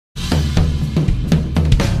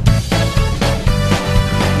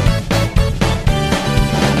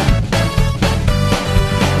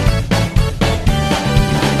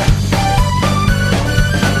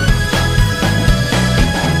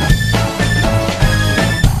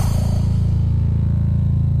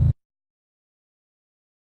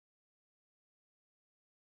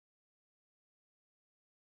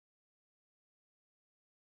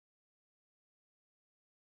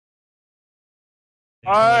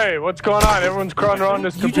Hey, what's going on? Everyone's crawling around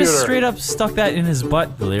this computer. You just straight up stuck that in his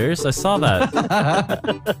butt, Delirious. I saw that.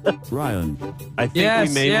 Ryan. I think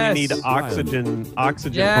we maybe need oxygen.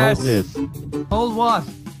 Oxygen. Yes. Hold what?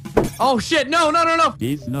 Oh shit! No!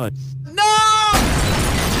 He's nuts. No!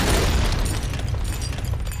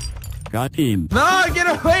 Got him. No! Get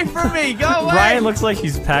away from me! Go away! Ryan looks like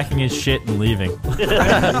he's packing his shit and leaving. Not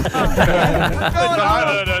enough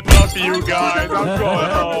of you guys. I'm going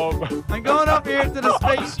home. I'm going up here to the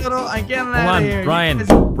space shuttle. I'm getting Hold out on, of here.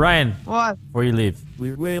 Brian. What? Before you leave.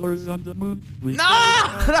 We're whalers on the moon. We No!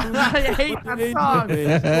 I hate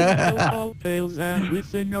that song. Tales and we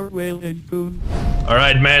sing our whale and coon. All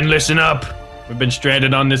right, man, listen up. We've been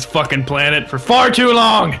stranded on this fucking planet for far too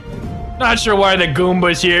long. Not sure why the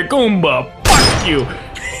Goomba's here. Goomba, fuck you.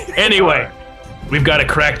 Anyway, we've got a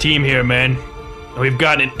crack team here, man. And we've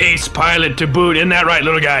got an ace pilot to boot. Isn't that right,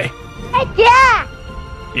 little guy? Yeah.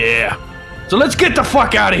 Yeah. So let's get the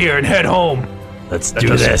fuck out of here and head home. Let's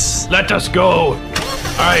do this. Let us go. All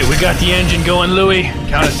right, we got the engine going, Louie.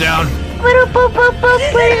 Count us down. Boop, boop, boop,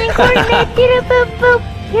 boop, put it in coordinates. Boop, boop, boop.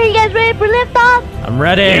 Here, you guys ready for liftoff? I'm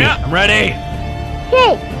ready. Yeah, I'm ready.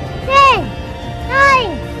 Okay. 10,